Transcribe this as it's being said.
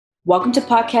Welcome to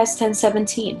Podcast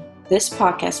 1017. This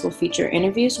podcast will feature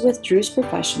interviews with Druze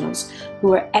professionals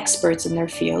who are experts in their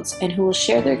fields and who will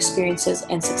share their experiences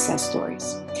and success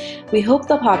stories. We hope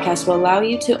the podcast will allow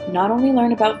you to not only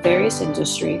learn about various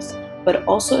industries, but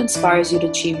also inspires you to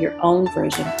achieve your own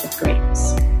version of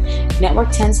greatness. Network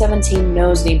 1017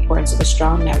 knows the importance of a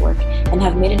strong network and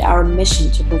have made it our mission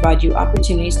to provide you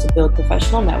opportunities to build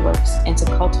professional networks and to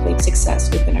cultivate success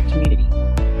within our community.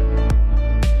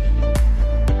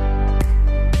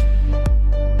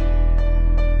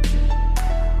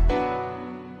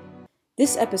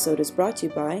 This episode is brought to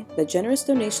you by the generous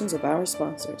donations of our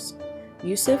sponsors,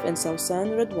 Yusuf and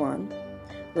Sausan Radwan,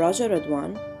 Raja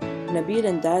Radwan, Nabil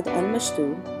and Dad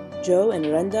Al-Mashtu, Joe and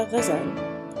Renda Ghazal,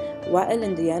 Wa'el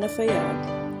and Diana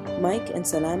Fayyad, Mike and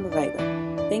Salam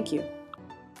Ghaiba. Thank you.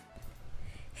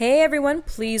 Hey everyone,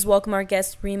 please welcome our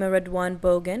guest Rima Radwan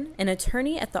Bogan, an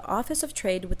attorney at the Office of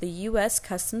Trade with the U.S.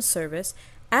 Customs Service,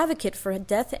 advocate for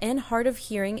deaf and hard of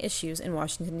hearing issues in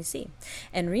Washington, D.C.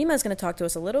 And Rima is going to talk to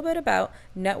us a little bit about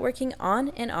networking on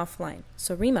and offline.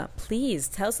 So Rima, please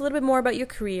tell us a little bit more about your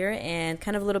career and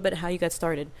kind of a little bit how you got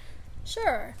started.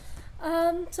 Sure.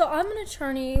 So I'm an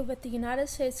attorney with the United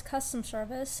States Customs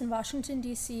Service in Washington,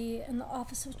 D.C. in the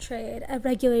Office of Trade at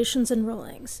Regulations and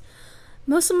Rulings.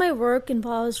 Most of my work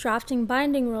involves drafting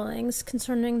binding rulings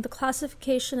concerning the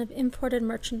classification of imported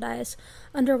merchandise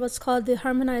under what's called the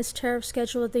Harmonized Tariff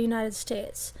Schedule of the United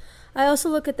States. I also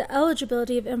look at the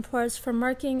eligibility of imports for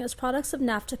marking as products of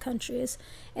NAFTA countries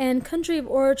and country of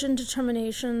origin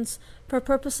determinations for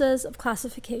purposes of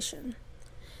classification.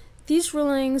 These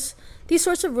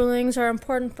sorts of rulings are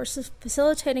important for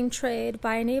facilitating trade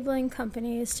by enabling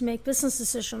companies to make business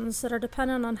decisions that are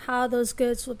dependent on how those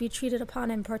goods will be treated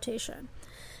upon importation.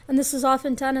 And this is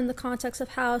often done in the context of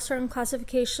how a certain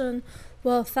classification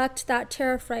will affect that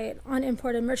tariff rate on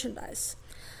imported merchandise.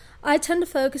 I tend to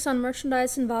focus on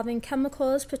merchandise involving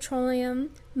chemicals,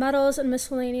 petroleum, metals, and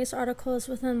miscellaneous articles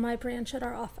within my branch at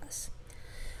our office.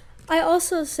 I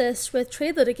also assist with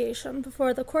trade litigation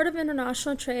before the Court of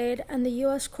International Trade and the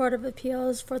U.S. Court of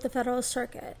Appeals for the Federal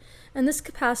Circuit. In this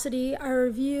capacity, I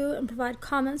review and provide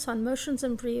comments on motions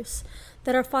and briefs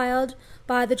that are filed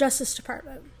by the Justice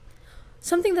Department.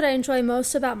 Something that I enjoy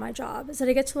most about my job is that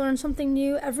I get to learn something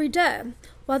new every day,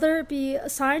 whether it be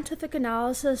a scientific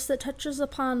analysis that touches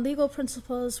upon legal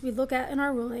principles we look at in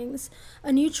our rulings,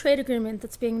 a new trade agreement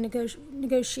that's being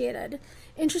negotiated,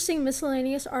 interesting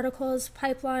miscellaneous articles,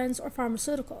 pipelines, or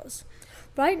pharmaceuticals.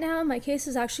 Right now, my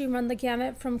cases actually run the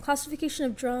gamut from classification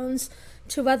of drones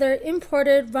to whether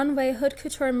imported runway haute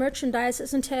couture merchandise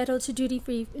is entitled to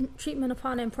duty-free treatment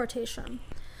upon importation.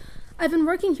 I've been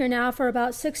working here now for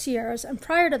about 6 years, and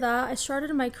prior to that, I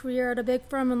started my career at a big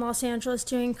firm in Los Angeles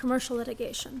doing commercial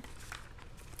litigation.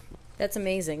 That's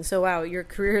amazing. So, wow, your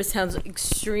career sounds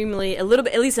extremely, a little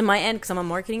bit, at least in my end, because I'm a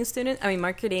marketing student, my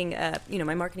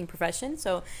marketing profession.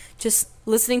 So just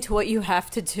listening to what you have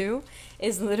to do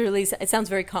is literally, it sounds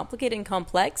very complicated and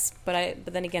complex, but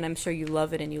then again, I'm sure you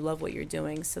love it and you love what you're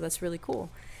doing. So that's really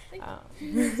cool. Thank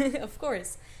you. Of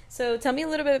course. So tell me a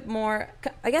little bit more.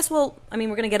 I guess we're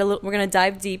gonna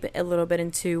dive deep a little bit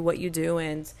into what you do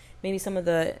and maybe some of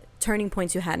the turning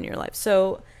points you had in your life.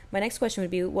 So my next question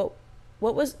would be, what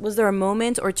was there a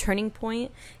moment or turning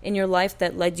point in your life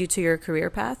that led you to your career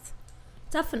path?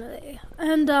 Definitely.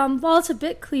 And while it's a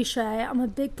bit cliche, I'm a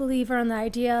big believer in the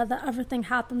idea that everything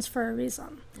happens for a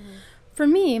reason. Mm-hmm. For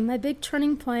me, my big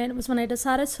turning point was when I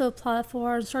decided to apply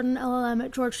for and start an LLM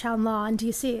at Georgetown Law in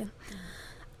D.C. Mm-hmm.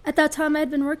 At that time, I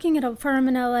had been working at a firm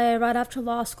in LA right after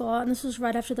law school, and this was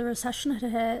right after the recession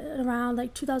had hit around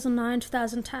 2009,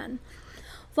 2010.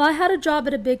 While I had a job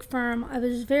at a big firm, I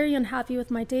was very unhappy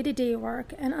with my day-to-day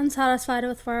work and unsatisfied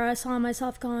with where I saw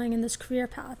myself going in this career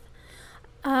path.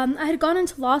 I had gone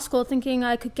into law school thinking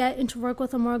I could get into work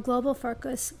with a more global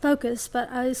focus,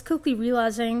 but I was quickly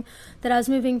realizing that I was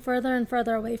moving further and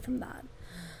further away from that.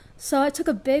 So I took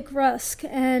a big risk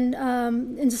in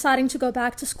deciding to go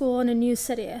back to school in a new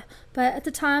city. But at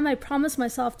the time, I promised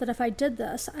myself that if I did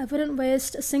this, I wouldn't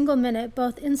waste a single minute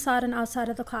both inside and outside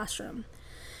of the classroom.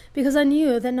 Because I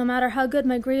knew that no matter how good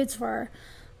my grades were,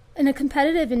 in a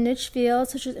competitive and niche field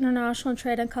such as international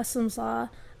trade and customs law,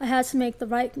 I had to make the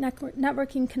right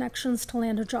networking connections to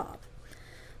land a job.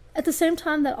 At the same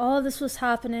time that all of this was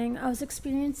happening, I was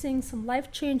experiencing some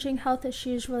life-changing health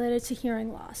issues related to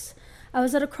hearing loss. I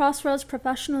was at a crossroads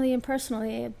professionally and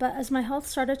personally, but as my health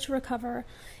started to recover,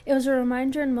 it was a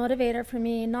reminder and motivator for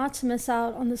me not to miss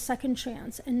out on the second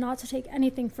chance and not to take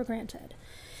anything for granted.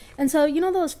 And so, you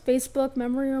know those Facebook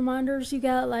memory reminders you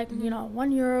get, like,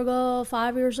 1 year ago,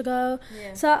 5 years ago?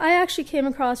 Yeah. So I actually came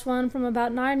across one from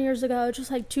about 9 years ago, just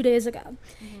like 2 days ago.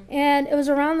 And it was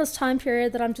around this time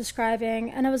period that I'm describing,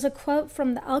 and it was a quote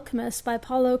from The Alchemist by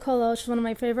Paulo Coelho, which is one of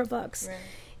my favorite books. Right.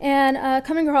 And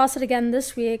coming across it again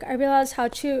this week, I realized how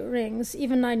true it rings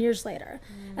even 9 years later.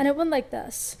 And it went like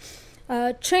this.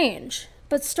 Change,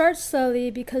 but start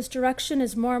slowly because direction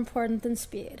is more important than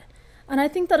speed. And I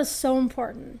think that is so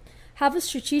important. Have a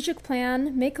strategic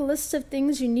plan, make a list of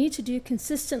things you need to do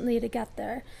consistently to get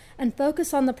there, and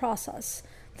focus on the process.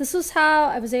 This was how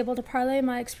I was able to parlay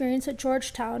my experience at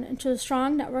Georgetown into a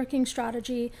strong networking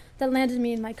strategy that landed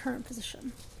me in my current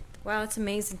position. Wow, it's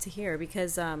amazing to hear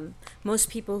because most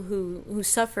people who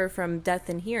suffer from deaf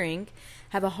in hearing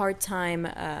have a hard time,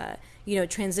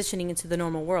 transitioning into the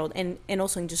normal world and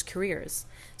also in just careers.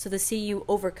 So to see you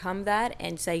overcome that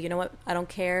and say, you know what, I don't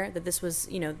care that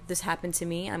this happened to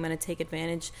me. I'm going to take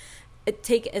advantage,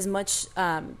 take on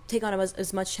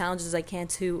as much challenges as I can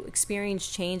to experience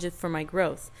change for my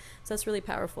growth. So that's really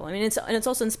powerful. I mean, it's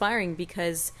also inspiring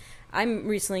because I'm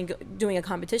recently doing a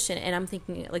competition and I'm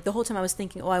thinking, like, the whole time I was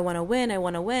thinking, oh, I want to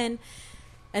win.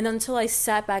 And until I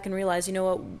sat back and realized, you know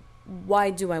what, why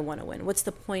do I want to win? What's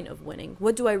the point of winning?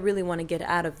 What do I really want to get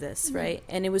out of this, right?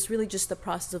 And it was really just the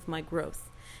process of my growth.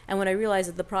 And when I realized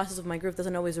that the process of my growth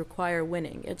doesn't always require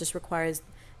winning, it just requires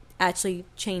actually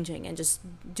changing and just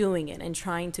doing it and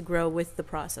trying to grow with the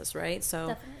process, right? So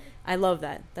definitely. I love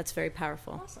that. That's very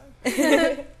powerful.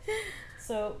 Awesome.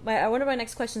 So one of my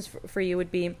next questions for you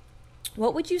would be,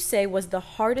 what would you say was the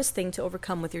hardest thing to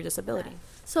overcome with your disability?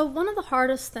 So one of the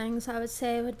hardest things I would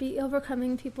say would be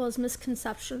overcoming people's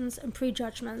misconceptions and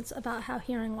prejudgments about how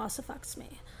hearing loss affects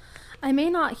me. I may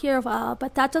not hear well,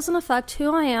 but that doesn't affect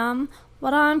who I am,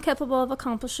 what I'm capable of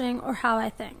accomplishing, or how I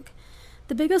think.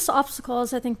 The biggest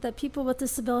obstacles I think that people with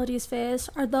disabilities face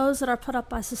are those that are put up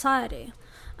by society.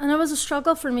 And it was a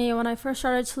struggle for me when I first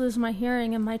started to lose my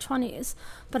hearing in my 20s.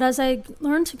 But as I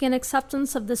learned to gain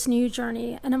acceptance of this new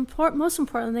journey, and most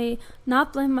importantly,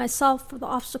 not blame myself for the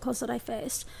obstacles that I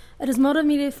faced, it has motivated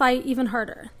me to fight even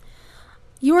harder.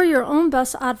 You are your own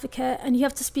best advocate, and you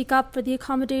have to speak up for the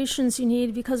accommodations you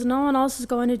need because no one else is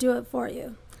going to do it for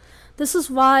you. This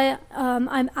is why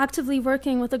I'm actively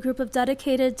working with a group of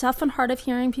dedicated deaf and hard of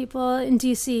hearing people in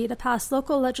D.C. to pass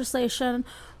local legislation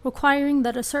requiring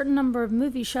that a certain number of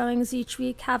movie showings each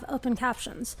week have open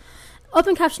captions.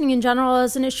 Open captioning in general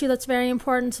is an issue that's very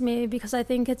important to me because I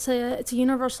think it's a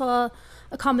universal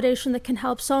accommodation that can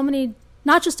help so many,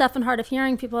 not just deaf and hard of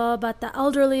hearing people, but the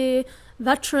elderly,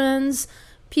 veterans,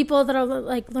 people that are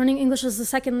like learning English as a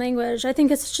second language. I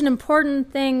think it's such an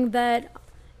important thing that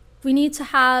we need to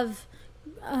have.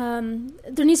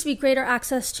 There needs to be greater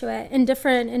access to it in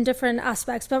different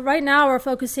aspects. But right now we're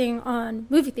focusing on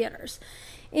movie theaters.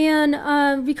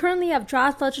 And we currently have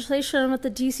draft legislation with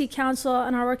the DC Council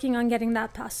and are working on getting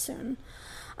that passed soon.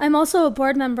 I'm also a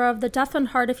board member of the Deaf and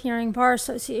Hard of Hearing Bar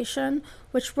Association,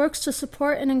 which works to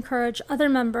support and encourage other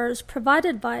members, provide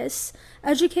advice,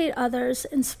 educate others,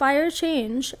 inspire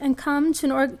change, and come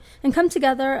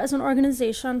together as an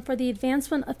organization for the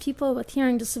advancement of people with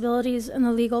hearing disabilities in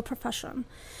the legal profession.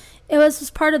 It was as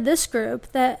part of this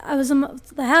group that I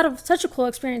had such a cool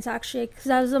experience, actually, because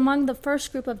I was among the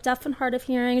first group of deaf and hard of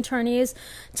hearing attorneys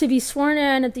to be sworn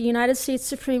in at the United States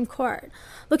Supreme Court.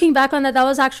 Looking back on that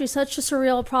was actually such a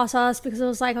surreal process because it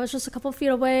was like I was just a couple feet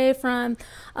away from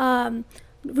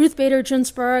Ruth Bader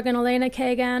Ginsburg and Elena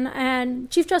Kagan, and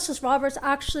Chief Justice Roberts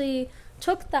actually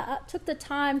took the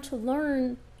time to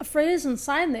learn a phrase in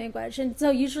sign language. And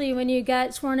so usually when you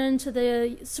get sworn into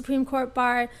the Supreme Court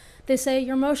bar, they say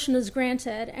your motion is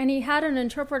granted, and he had an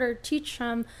interpreter teach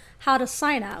him how to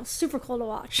sign out. Super cool to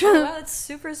watch. Oh, wow, that's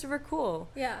super, super cool.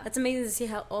 Yeah. That's amazing to see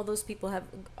how all those people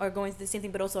are going through the same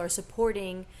thing, but also are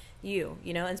supporting you,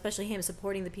 and especially him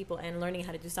supporting the people and learning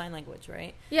how to do sign language,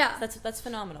 right? Yeah. So that's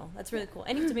phenomenal. That's really cool.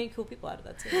 And you have to make cool people out of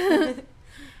that too.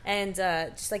 And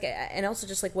and also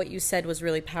just like what you said was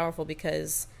really powerful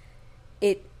because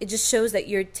it just shows that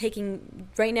you're taking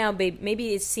right now.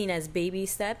 Maybe it's seen as baby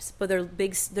steps, but they're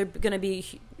going to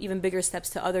be even bigger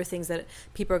steps to other things that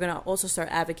people are going to also start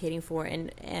advocating for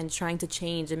and trying to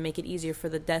change and make it easier for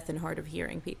the deaf and hard of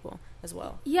hearing people as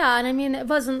well. Yeah, and I mean it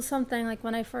wasn't something like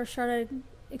when I first started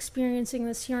experiencing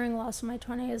this hearing loss in my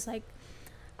 20s. Like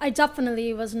I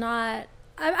definitely was not.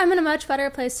 I'm in a much better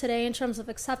place today in terms of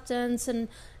acceptance and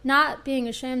not being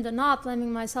ashamed and not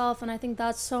blaming myself. And I think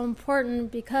that's so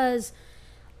important because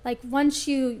like once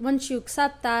you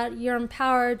accept that, you're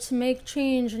empowered to make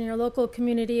change in your local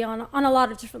community on a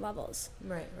lot of different levels.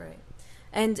 Right.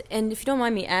 And if you don't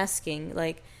mind me asking,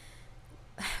 like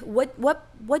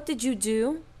what did you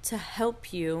do to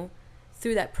help you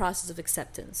through that process of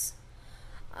acceptance?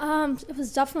 It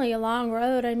was definitely a long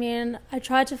road. I mean, I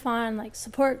tried to find like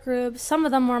support groups. Some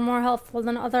of them were more helpful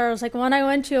than others. Like one I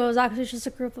went to, it was actually just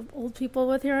a group of old people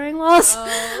with hearing loss.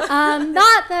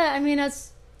 Not that, I mean,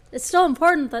 it's still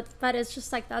important, but it's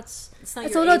just like it's a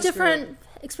little different group.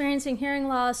 Experiencing hearing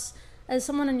loss as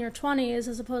someone in your 20s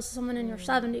as opposed to someone in your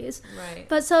 70s. Right.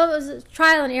 But so it was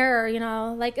trial and error, you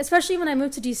know, like especially when I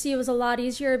moved to DC, it was a lot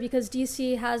easier because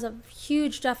DC has a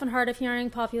huge deaf and hard of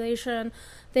hearing population.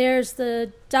 There's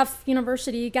the Deaf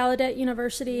University, Gallaudet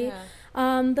University.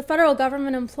 Yeah. The federal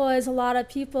government employs a lot of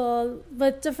people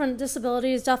with different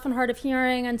disabilities, deaf and hard of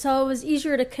hearing, and so it was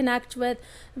easier to connect with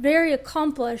very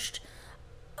accomplished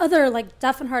other like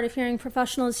deaf and hard of hearing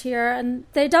professionals here, and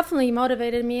they definitely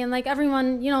motivated me. And like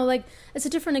everyone, you know, like it's a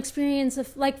different experience.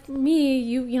 If like me,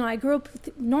 you know, I grew up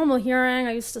with normal hearing.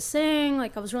 I used to sing,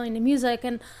 like I was really into music,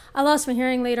 and I lost my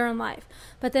hearing later in life.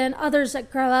 But then others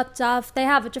that grow up deaf, they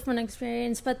have a different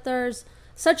experience. But there's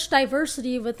such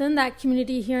diversity within that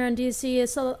community here in DC,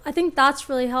 so I think that's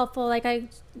really helpful. Like I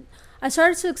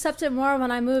started to accept it more when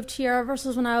I moved here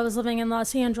versus when I was living in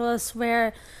Los Angeles,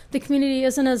 where the community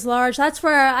isn't as large. That's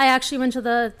where I actually went to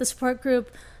the support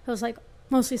group. It was like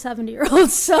mostly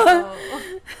 70-year-olds. So,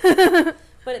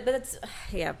 but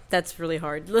that's really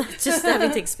hard. Just having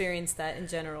to experience that in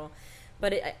general.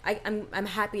 But I'm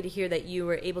happy to hear that you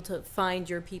were able to find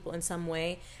your people in some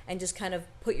way and just kind of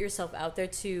put yourself out there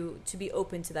to be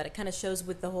open to that. It kind of shows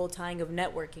with the whole tying of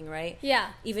networking, right?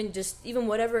 Yeah. Even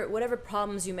whatever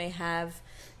problems you may have,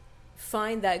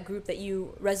 find that group that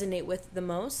you resonate with the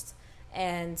most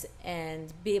and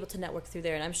be able to network through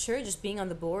there. And I'm sure just being on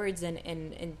the boards and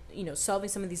you know, solving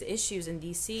some of these issues in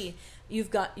DC, you've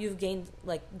gained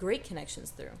like great connections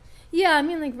through. Yeah, I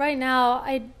mean, like right now,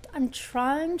 I'm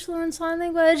trying to learn sign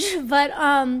language, but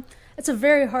it's a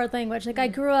very hard language. Like I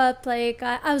grew up, like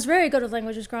I was very good with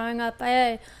languages growing up.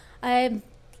 I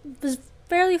was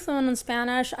fairly fluent in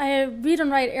Spanish. I read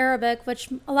and write Arabic, which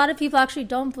a lot of people actually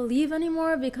don't believe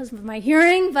anymore because of my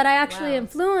hearing, but I actually am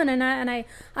fluent, and I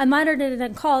minored in it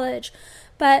in college.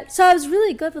 But so I was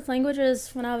really good with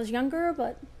languages when I was younger,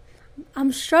 but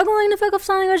I'm struggling to pick up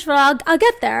sign language, but I'll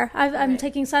get there. I'm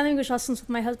taking sign language lessons with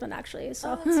my husband, actually.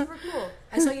 So. Oh, that's super cool.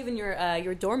 I saw even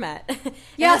your doormat.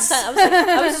 Yes.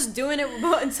 I was just doing it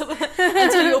until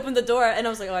you opened the door, and I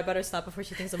was like, oh, I better stop before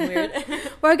she thinks I'm weird.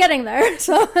 We're getting there.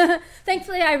 So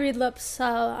thankfully, I read lips, so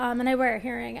and I wear a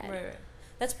hearing aid. Right.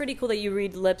 That's pretty cool that you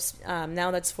read lips.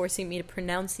 Now that's forcing me to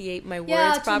pronunciate my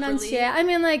words properly. Enunciate. I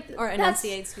mean, like... Or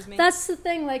enunciate, excuse me. That's the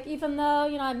thing. Like, even though,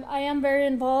 you know, I am very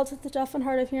involved with the deaf and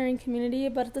hard of hearing community,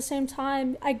 but at the same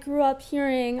time, I grew up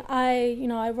hearing.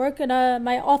 I work in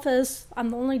my office.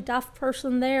 I'm the only deaf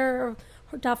person there,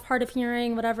 or deaf, hard of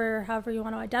hearing, however you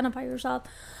want to identify yourself.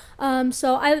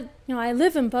 So I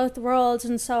live in both worlds,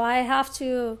 and so I have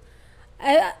to...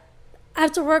 I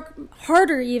have to work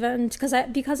harder even because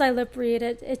I lip read.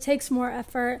 It takes more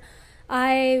effort.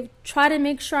 I try to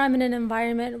make sure I'm in an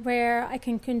environment where I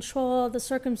can control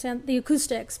the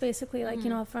acoustics, basically. Like, you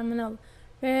know, if I'm in a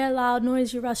very loud,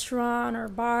 noisy restaurant or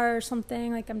bar or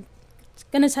something, like I'm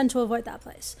going to tend to avoid that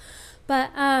place.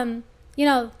 But, you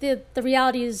know, the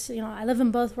reality is, you know, I live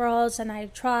in both worlds and I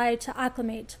try to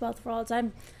acclimate to both worlds.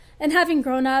 And having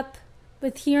grown up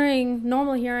with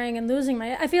normal hearing, and losing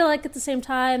I feel like at the same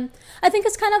time, I think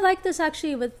it's kind of like this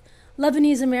actually with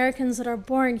Lebanese Americans that are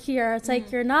born here. It's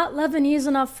like you're not Lebanese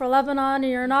enough for Lebanon,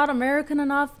 and you're not American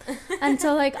enough. And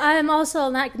so like I'm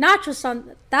also not just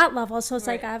on that level. So it's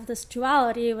like I have this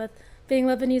duality with being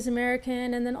Lebanese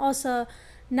American, and then also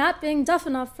not being deaf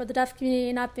enough for the deaf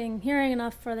community, not being hearing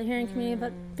enough for the hearing community,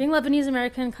 but being Lebanese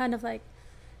American kind of like,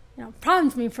 you know,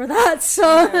 primed me for that.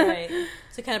 So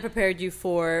so it kind of prepared you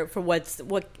for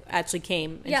what actually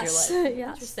came into your life. Yes.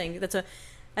 Interesting. That's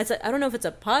I don't know if it's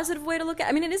a positive way to look at it.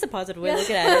 I mean, it is a positive way to look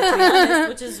at it, to be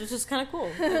honest, which is kind of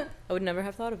cool. I would never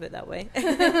have thought of it that way.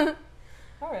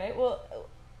 All right. Well,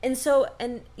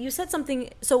 and you said something.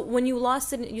 So when you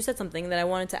lost it, you said something that I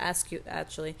wanted to ask you.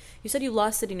 Actually, you said you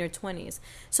lost it in your 20s.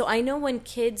 So I know when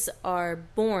kids are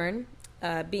born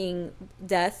being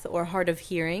deaf or hard of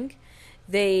hearing,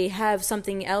 they have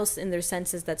something else in their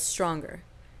senses that's stronger.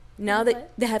 Now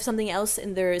that they have something else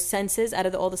in their senses, out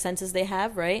of all the senses they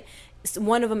have, right?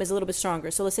 One of them is a little bit stronger.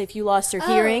 So let's say if you lost your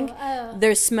hearing,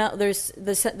 their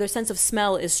sense of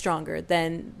smell is stronger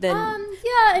than.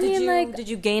 Did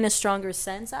you gain a stronger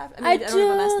sense? I don't know if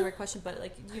I'm asking the right question, but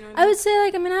like, you know what I mean? I would say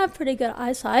I have pretty good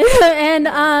eyesight,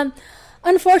 and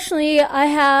unfortunately, I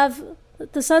have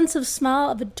the sense of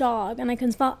smell of a dog, and I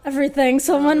can smell everything.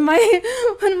 So when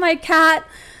my cat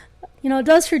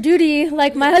does her duty.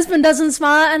 Like, my husband doesn't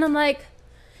smile, and I'm like,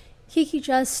 Kiki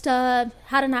just had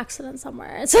an accident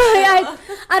somewhere. So I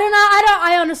don't know.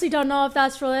 I honestly don't know if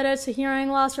that's related to hearing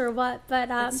loss or what. But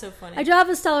that's so funny. I do have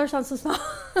a stellar sense of smell.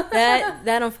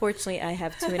 that unfortunately I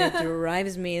have too, and it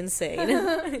drives me insane.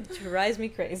 It drives me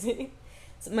crazy.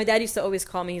 So my dad used to always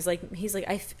call me. He's like,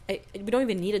 we don't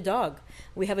even need a dog.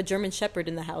 We have a German Shepherd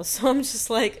in the house. So I'm just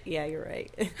like, yeah, you're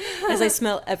right. As I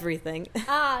smell everything.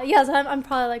 Yes, I'm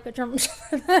probably like a German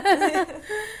Shepherd.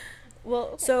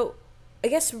 Well, so I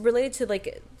guess related to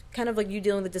like kind of like you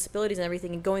dealing with disabilities and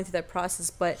everything and going through that process,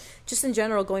 but just in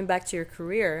general, going back to your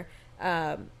career,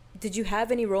 did you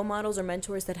have any role models or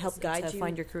mentors that helped guide you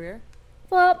find your career?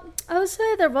 Well, I would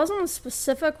say there wasn't a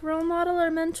specific role model or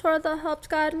mentor that helped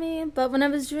guide me, but when I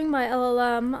was doing my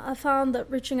LLM, I found that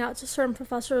reaching out to certain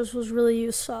professors was really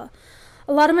useful.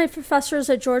 A lot of my professors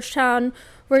at Georgetown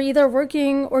were either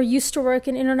working or used to work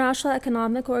in international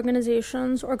economic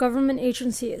organizations or government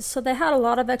agencies, so they had a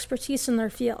lot of expertise in their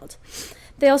field.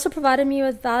 They also provided me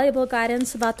with valuable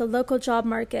guidance about the local job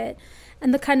market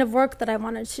and the kind of work that I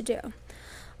wanted to do.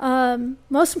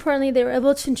 Most importantly, they were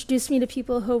able to introduce me to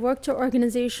people who worked at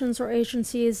organizations or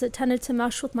agencies that tended to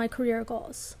mesh with my career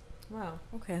goals. Wow.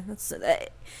 Okay.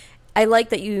 I like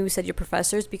that you said your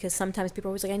professors, because sometimes people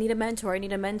are always like, I need a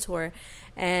mentor.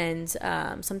 And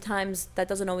sometimes that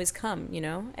doesn't always come,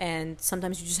 and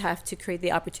sometimes you just have to create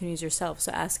the opportunities yourself.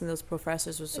 So asking those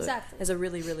professors is a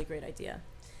really, really great idea.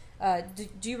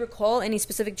 Do you recall any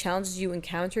specific challenges you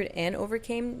encountered and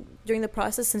overcame during the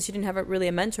process, since you didn't have really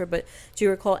a mentor, but do you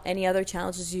recall any other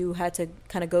challenges you had to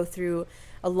kind of go through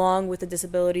along with the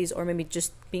disabilities, or maybe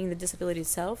just being the disability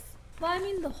itself? Well, I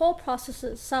mean, the whole process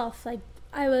itself, like,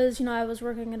 I was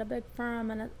working at a big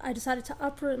firm, and I decided to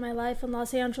uproot my life in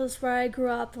Los Angeles, where I grew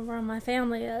up and where my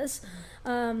family is,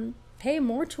 pay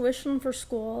more tuition for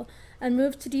school, and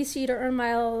moved to DC to earn my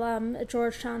LLM at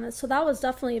Georgetown. So that was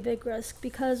definitely a big risk,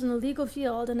 because in the legal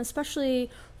field, and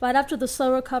especially right after the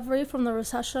slow recovery from the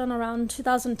recession around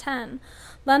 2010,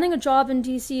 landing a job in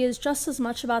DC is just as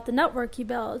much about the network you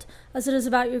build as it is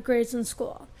about your grades in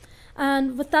school.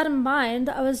 And with that in mind,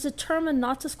 I was determined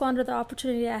not to squander the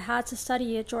opportunity I had to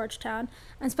study at Georgetown,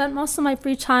 and spent most of my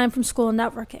free time from school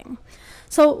networking.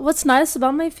 So what's nice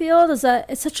about my field is that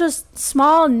it's such a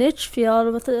small niche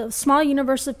field with a small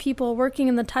universe of people working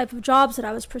in the type of jobs that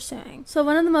I was pursuing. So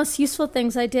one of the most useful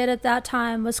things I did at that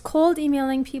time was cold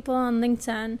emailing people on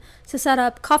LinkedIn to set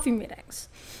up coffee meetings.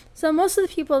 So most of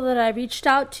the people that I reached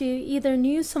out to either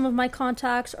knew some of my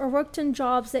contacts or worked in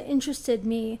jobs that interested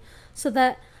me, so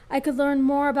that I could learn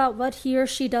more about what he or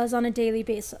she does on a daily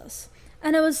basis.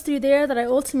 And it was through there that I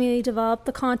ultimately developed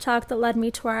the contact that led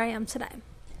me to where I am today.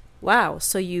 Wow,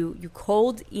 so you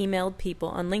cold emailed people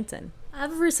on LinkedIn?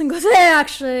 Every single day,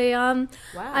 actually. Wow.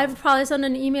 I've probably sent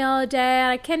an email a day,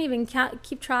 and I can't even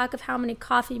keep track of how many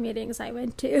coffee meetings I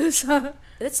went to. So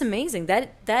that's amazing.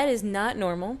 That is not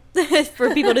normal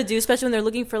for people to do, especially when they're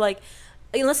looking for, like,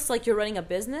 unless it's like you're running a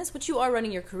business, which you are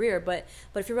running your career, but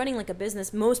if you're running like a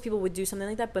business, most people would do something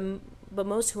like that, but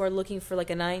most who are looking for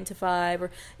like a 9-to-5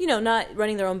 or, not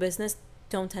running their own business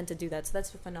don't tend to do that. So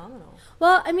that's phenomenal.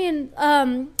 Well, I mean,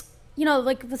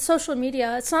 like with social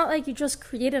media, it's not like you just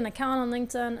create an account on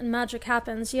LinkedIn and magic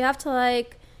happens. You have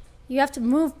to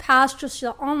move past just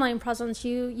your online presence.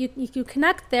 You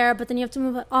connect there, but then you have to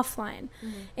move it offline.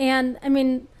 Mm-hmm. And I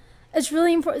mean, it's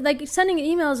really important. Like, sending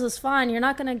emails is fine. You're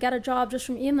not going to get a job just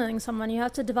from emailing someone. You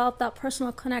have to develop that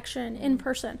personal connection in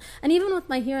person. And even with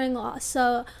my hearing loss,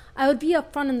 so I would be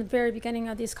upfront in the very beginning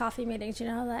of these coffee meetings,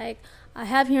 like, I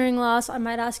have hearing loss. I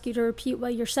might ask you to repeat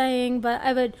what you're saying, but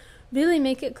I would really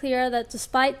make it clear that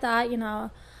despite that,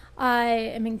 I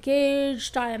am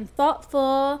engaged, I am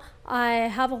thoughtful, I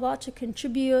have a lot to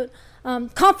contribute.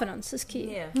 Confidence is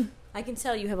key. Yeah. I can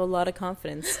tell you have a lot of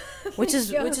confidence, which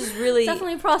is really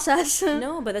definitely a process.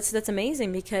 No, but that's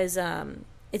amazing, because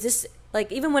it's just like,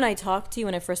 even when I talked to you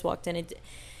when I first walked in,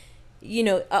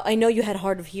 I know you had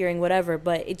hard of hearing, whatever,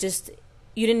 but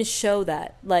you didn't show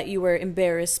that, like, you were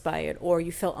embarrassed by it or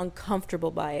you felt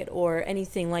uncomfortable by it or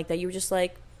anything like that. You were just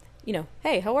like,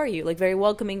 hey, how are you? Like, very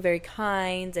welcoming, very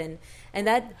kind, and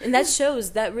that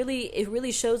shows, it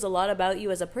really shows a lot about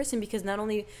you as a person, because not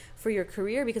only for your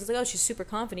career, because it's like, oh, she's super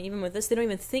confident, even with this, they don't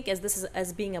even think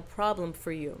as being a problem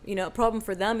for you, a problem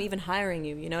for them even hiring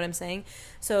you, you know what I'm saying?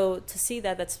 So to see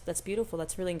that's beautiful,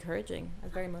 that's really encouraging.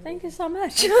 That's very motivating. Thank you so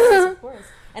much. Of course.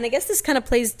 And I guess this kind of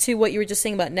plays to what you were just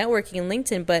saying about networking and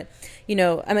LinkedIn, but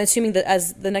I'm assuming that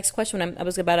as the next question, I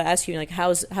was about to ask you, like,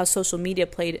 how social media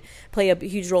play a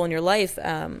huge role in your life.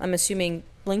 I'm assuming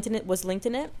was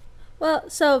LinkedIn it? Well,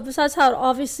 so besides how it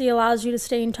obviously allows you to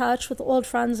stay in touch with old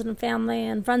friends and family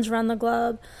and friends around the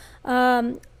globe,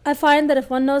 I find that if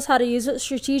one knows how to use it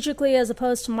strategically as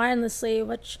opposed to mindlessly,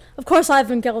 which of course I've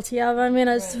been guilty of. I mean,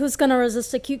 who's going to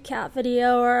resist a cute cat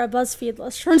video or a BuzzFeed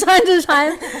list from time to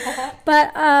time?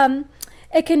 But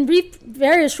it can reap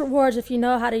various rewards if you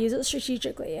know how to use it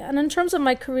strategically. And in terms of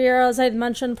my career, as I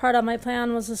mentioned, part of my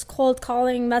plan was this cold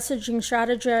calling messaging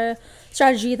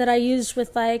strategy that I used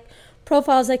with like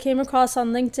profiles I came across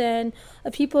on LinkedIn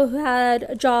of people who had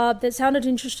a job that sounded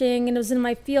interesting and it was in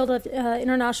my field of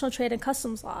international trade and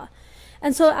customs law.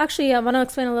 And so actually I want to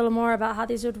explain a little more about how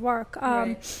these would work.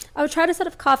 I would try to set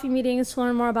up coffee meetings to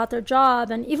learn more about their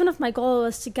job, and even if my goal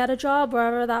was to get a job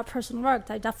wherever that person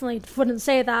worked, I definitely wouldn't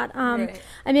say that.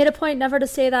 I made a point never to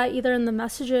say that either in the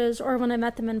messages or when I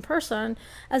met them in person,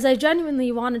 as I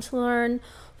genuinely wanted to learn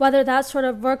whether that sort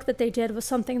of work that they did was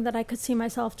something that I could see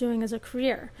myself doing as a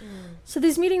career. So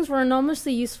these meetings were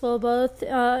enormously useful, both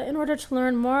in order to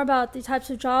learn more about the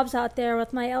types of jobs out there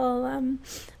with my LLM,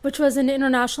 which was in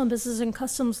international business and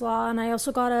customs law, and I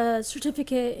also got a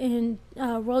certificate in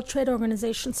World Trade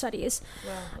Organization studies.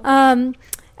 Wow.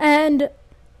 And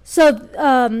so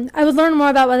I would learn more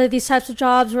about whether these types of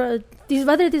jobs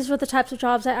whether these were the types of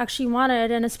jobs I actually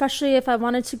wanted, and especially if I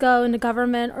wanted to go into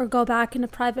government or go back into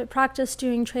private practice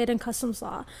doing trade and customs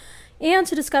law, and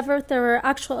to discover if there were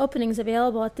actual openings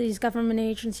available at these government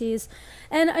agencies.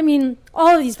 And I mean,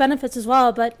 all of these benefits as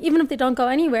well, but even if they don't go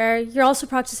anywhere, you're also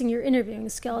practicing your interviewing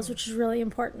skills, which is really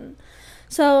important.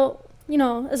 So, you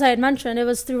know, as I had mentioned, it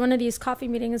was through one of these coffee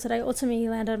meetings that I ultimately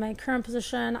landed my current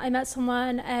position. I met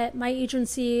someone at my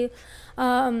agency.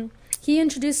 He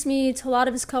introduced me to a lot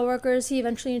of his coworkers. He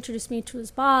eventually introduced me to his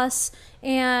boss.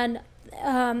 And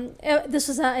this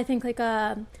was, I think, like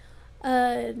a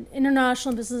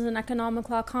international business and economic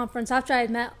law conference. After I had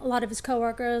met a lot of his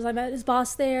coworkers, I met his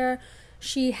boss there.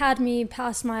 She had me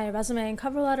pass my resume and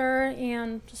cover letter,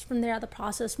 and just from there the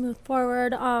process moved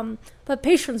forward. But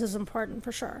patience is important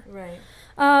for sure. Right.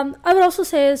 I would also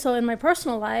say, so in my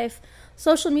personal life,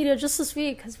 social media just this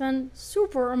week has been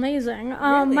super amazing.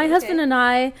 Really? My husband and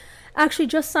I actually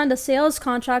just signed a sales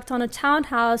contract on a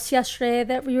townhouse yesterday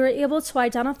that we were able to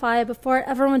identify before it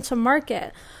ever went to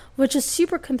market, which is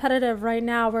super competitive right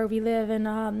now where we live in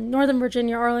Northern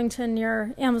Virginia, Arlington,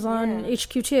 near Amazon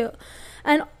HQ2.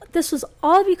 And this was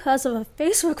all because of a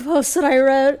Facebook post that I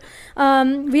wrote.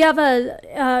 We have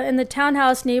in the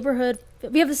townhouse neighborhood,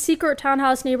 we have a secret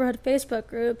townhouse neighborhood Facebook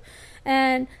group.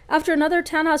 And after another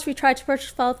townhouse we tried to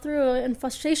purchase fell through in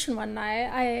frustration one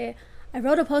night, I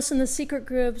wrote a post in the secret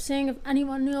group saying if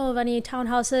anyone knew of any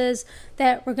townhouses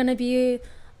that were going to be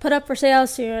put up for sale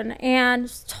soon.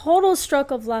 And total stroke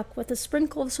of luck with a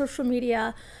sprinkle of social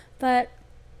media, but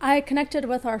I connected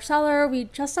with our seller. We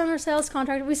just signed our sales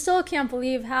contract. We still can't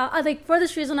believe how, for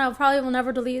this reason, I probably will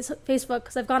never delete Facebook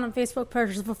because I've gone on Facebook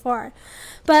purchases before.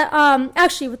 But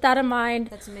actually, with that in mind.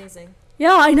 That's amazing.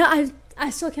 Yeah, I know. I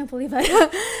still can't believe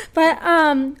it. But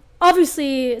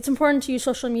obviously, it's important to use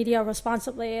social media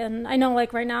responsibly. And I know,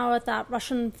 like right now with that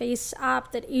Russian face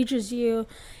app that ages you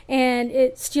and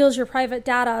it steals your private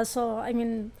data. So, I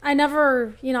mean, I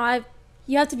never, you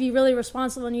have to be really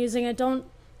responsible in using it. Don't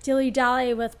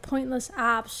dilly-dally with pointless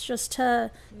apps just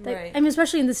to, right. I mean,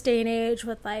 especially in this day and age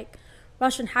with like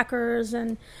Russian hackers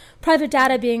and private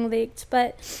data being leaked.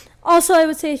 But also I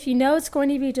would say if you know it's going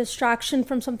to be a distraction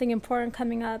from something important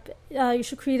coming up, you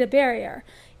should create a barrier.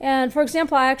 And for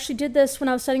example, I actually did this when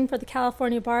I was studying for the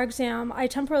California bar exam. I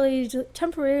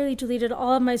temporarily deleted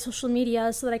all of my social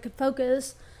media so that I could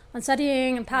focus on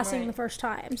studying and passing the first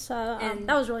time. So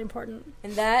that was really important.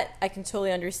 And that I can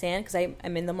totally understand because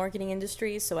I'm in the marketing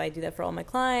industry, so I do that for all my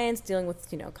clients, dealing with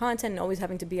content and always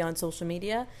having to be on social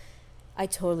media. I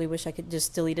totally wish I could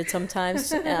just delete it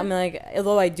sometimes. I'm like,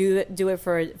 although I do it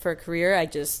for a career,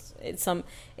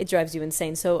 it drives you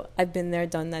insane. So I've been there,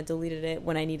 done that, deleted it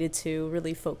when I needed to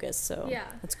really focus. So yeah,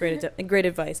 that's great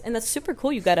advice, and that's super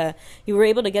cool. You were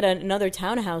able to get another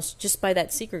townhouse just by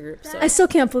that secret group. So I still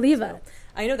can't believe it.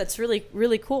 I know, that's really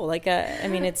really cool. Like I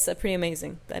mean, it's pretty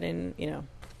amazing that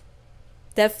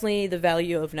definitely the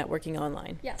value of networking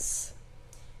online. Yes.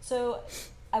 So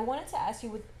I wanted to ask you,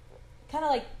 with kind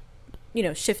of like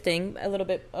shifting a little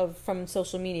bit from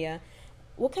social media,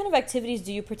 what kind of activities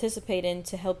do you participate in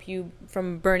to help you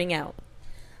from burning out?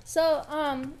 So,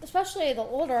 especially the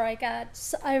older I get,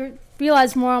 I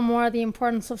realize more and more the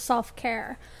importance of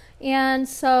self-care. And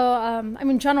so,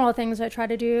 general things I try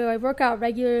to do. I work out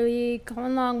regularly, go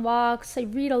on long walks, I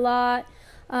read a lot.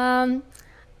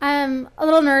 I'm a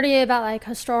little nerdy about like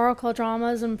historical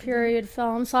dramas and period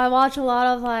films, so I watch a lot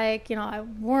of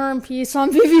War and Peace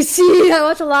on BBC. I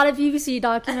watch a lot of BBC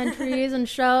documentaries and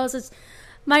shows. It's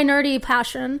my nerdy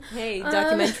passion. Hey,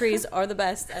 documentaries are the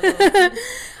best. I love them.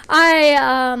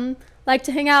 I like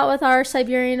to hang out with our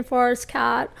Siberian forest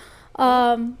cat.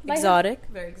 Exotic,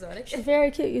 very exotic. She's very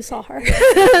cute. You saw her.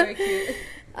 Very cute.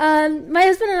 My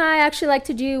husband and I actually like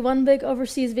to do one big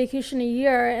overseas vacation a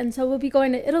year, and so we'll be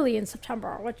going to Italy in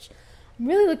September, which I'm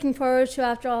really looking forward to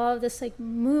after all of this like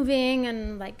moving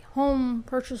and like home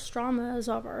purchase drama is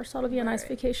over. So it'll be a nice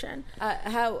vacation.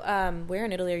 Where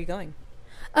in Italy are you going?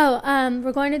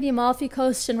 We're going to the Amalfi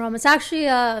Coast in Rome. It's actually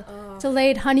a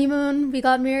delayed honeymoon. We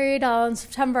got married in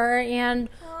September, and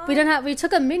we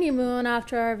took a mini moon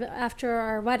after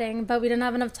our wedding, but we didn't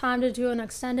have enough time to do an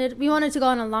extended. We wanted to go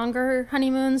on a longer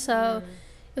honeymoon, so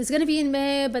it was going to be in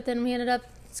May, but then we ended up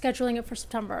scheduling it for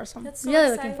September. So I'm really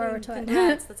looking forward to it.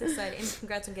 Congrats, that's exciting. And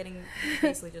congrats on getting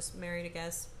basically just married, I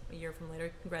guess, a year from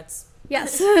later. Congrats.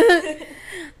 Yes.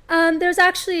 There's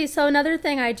actually, so another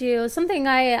thing I do, something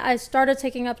I started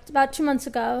taking up about 2 months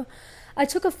ago. I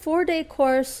took a 4-day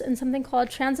course in something called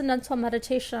Transcendental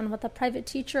Meditation with a private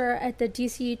teacher at the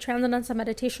DC Transcendental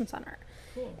Meditation Center.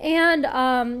 Cool. And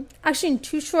actually in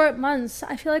 2 short months,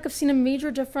 I feel like I've seen a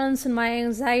major difference in my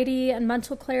anxiety and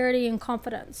mental clarity and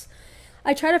confidence.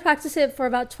 I try to practice it for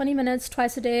about 20 minutes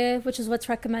twice a day, which is what's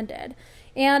recommended.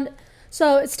 And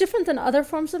so it's different than other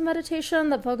forms of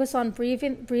meditation that focus on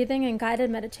breathing and guided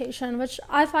meditation, which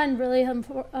I find really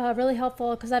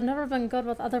helpful because I've never been good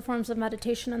with other forms of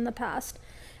meditation in the past.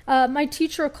 My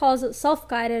teacher calls it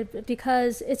self-guided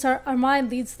because it's our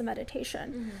mind leads the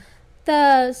meditation. Mm-hmm.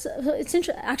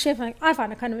 Actually, I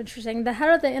find it kind of interesting. The head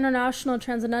of the International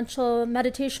Transcendental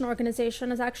Meditation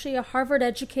Organization is actually a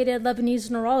Harvard-educated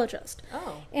Lebanese neurologist.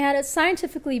 Oh. And it's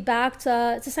scientifically backed.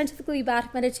 It's a scientifically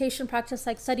backed meditation practice,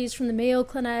 like studies from the Mayo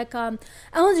Clinic. Ellen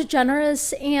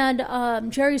DeGeneres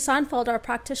and Jerry Seinfeld are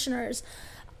practitioners.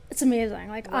 It's amazing.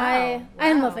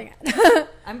 I'm loving it.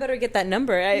 I'm better get that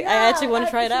number. I actually want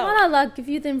to try it out. I'll give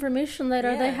you the information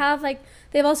later. Yeah.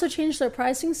 They've also changed their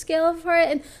pricing scale for it.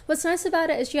 And what's nice about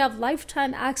it is you have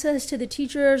lifetime access to the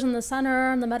teachers and the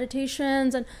center and the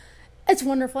meditations, and it's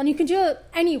wonderful. And you can do it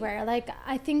anywhere.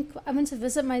 I think I went to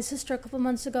visit my sister a couple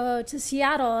months ago to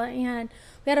Seattle, and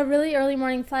we had a really early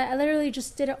morning flight. I literally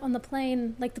just did it on the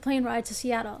plane, the plane ride to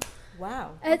Seattle.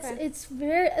 Wow. It's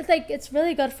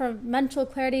really good for mental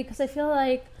clarity because I feel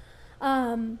like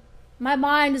my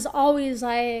mind is always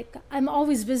I'm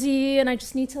always busy and I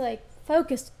just need to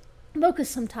focus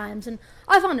sometimes, and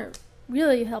I found it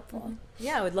really helpful.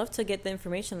 Yeah, I would love to get the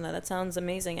information on that. That sounds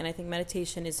amazing, and I think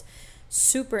meditation is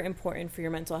super important for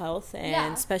your mental health,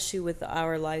 and especially with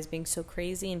our lives being so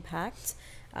crazy and packed.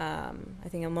 I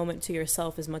think a moment to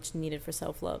yourself is much needed for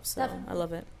self-love. So definitely. I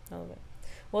love it.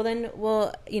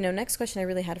 Well, next question I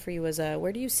really had for you was,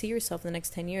 where do you see yourself in the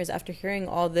next 10 years? After hearing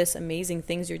all this amazing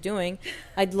things you're doing,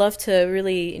 I'd love to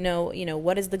really know,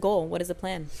 what is the goal? What is the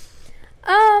plan?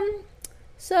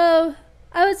 So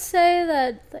I would say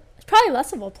that it's probably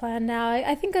less of a plan now.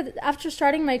 I think that after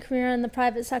starting my career in the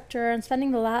private sector and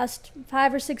spending the last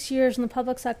 5 or 6 years in the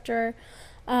public sector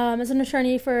as an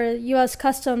attorney for U.S.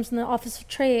 Customs and the Office of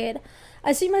Trade,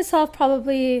 I see myself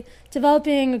probably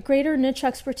developing a greater niche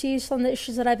expertise on the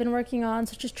issues that I've been working on,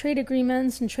 such as trade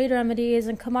agreements and trade remedies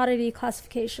and commodity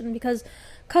classification, because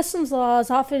customs law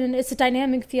it's a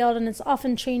dynamic field and it's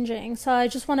often changing. So I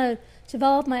just want to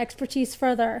develop my expertise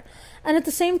further. And at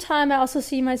the same time, I also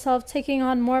see myself taking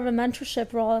on more of a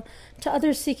mentorship role to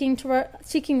others seeking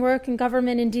work in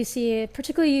government in D.C.,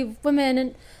 particularly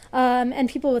women and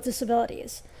people with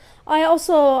disabilities. I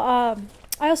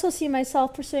also see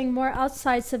myself pursuing more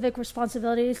outside civic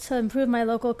responsibilities to improve my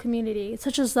local community,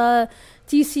 such as the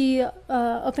D.C.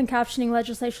 Open captioning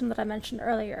legislation that I mentioned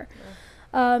earlier.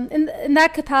 Yeah. In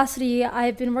that capacity,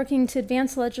 I've been working to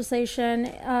advance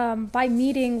legislation by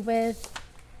meeting with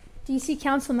D.C.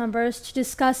 council members to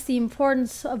discuss the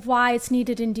importance of why it's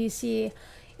needed in D.C.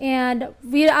 And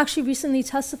we actually recently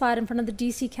testified in front of the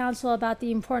D.C. council about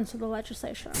the importance of the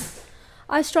legislation.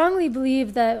 I strongly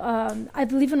believe that I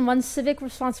believe in one's civic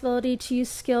responsibility to use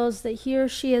skills that he or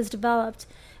she has developed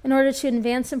in order to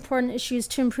advance important issues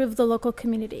to improve the local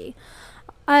community.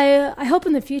 I hope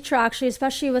in the future, actually,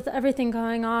 especially with everything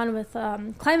going on with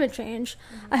climate change,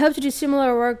 I hope to do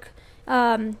similar work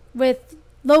with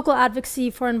local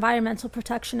advocacy for environmental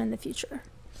protection in the future.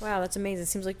 Wow, that's amazing. It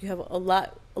seems like you have a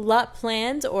lot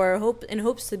planned or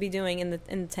hopes to be doing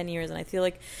in 10 years. And I feel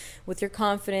like with your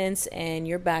confidence and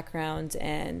your background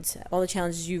and all the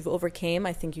challenges you've overcame,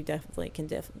 I think you definitely can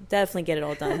definitely get it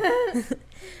all done.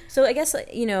 So I guess,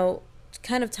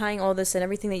 kind of tying all this and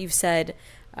everything that you've said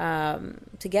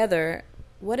together,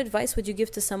 what advice would you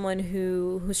give to someone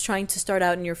who's trying to start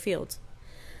out in your field?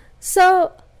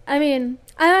 So, I mean,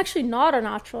 I'm actually not a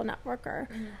natural networker.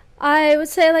 I would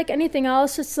say, like anything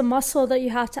else, it's a muscle that you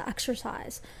have to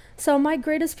exercise. So my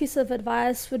greatest piece of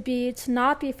advice would be to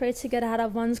not be afraid to get out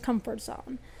of one's comfort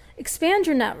zone. Expand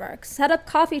your network. Set up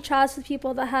coffee chats with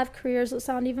people that have careers that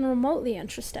sound even remotely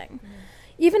interesting.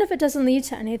 Even if it doesn't lead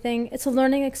to anything, it's a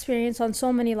learning experience on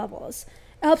so many levels.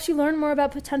 It helps you learn more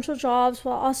about potential jobs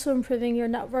while also improving your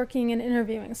networking and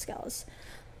interviewing skills.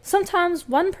 Sometimes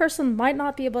one person might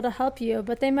not be able to help you,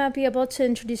 but they might be able to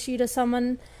introduce you to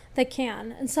someone that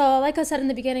can. And so, like I said in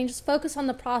the beginning, just focus on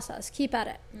the process. Keep at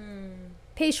it.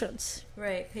 Patience.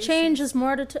 Right. Patience.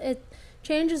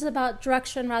 Change is about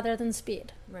direction rather than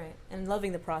speed. Right. And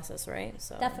loving the process, right?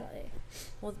 So Definitely.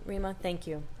 Well, Rima, thank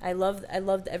you. I loved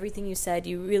everything you said.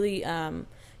 You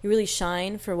really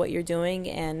shine for what you're doing,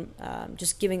 and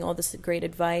just giving all this great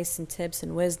advice and tips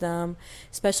and wisdom,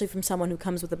 especially from someone who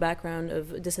comes with a background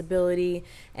of disability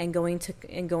and going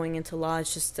into law.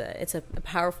 It's just it's a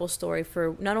powerful story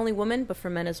for not only women but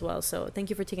for men as well. So thank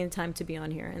you for taking the time to be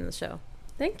on here in the show.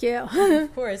 Thank you.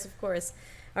 Of course.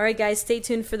 All right, guys, stay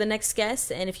tuned for the next guest.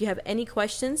 And if you have any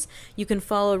questions, you can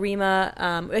follow Rima.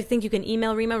 I think you can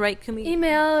email Rima, right?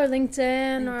 Email or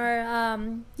LinkedIn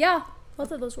or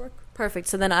both of those work. Perfect.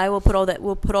 So then we'll put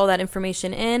all that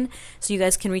information in so you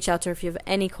guys can reach out to her if you have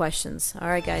any questions. All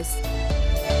right, guys.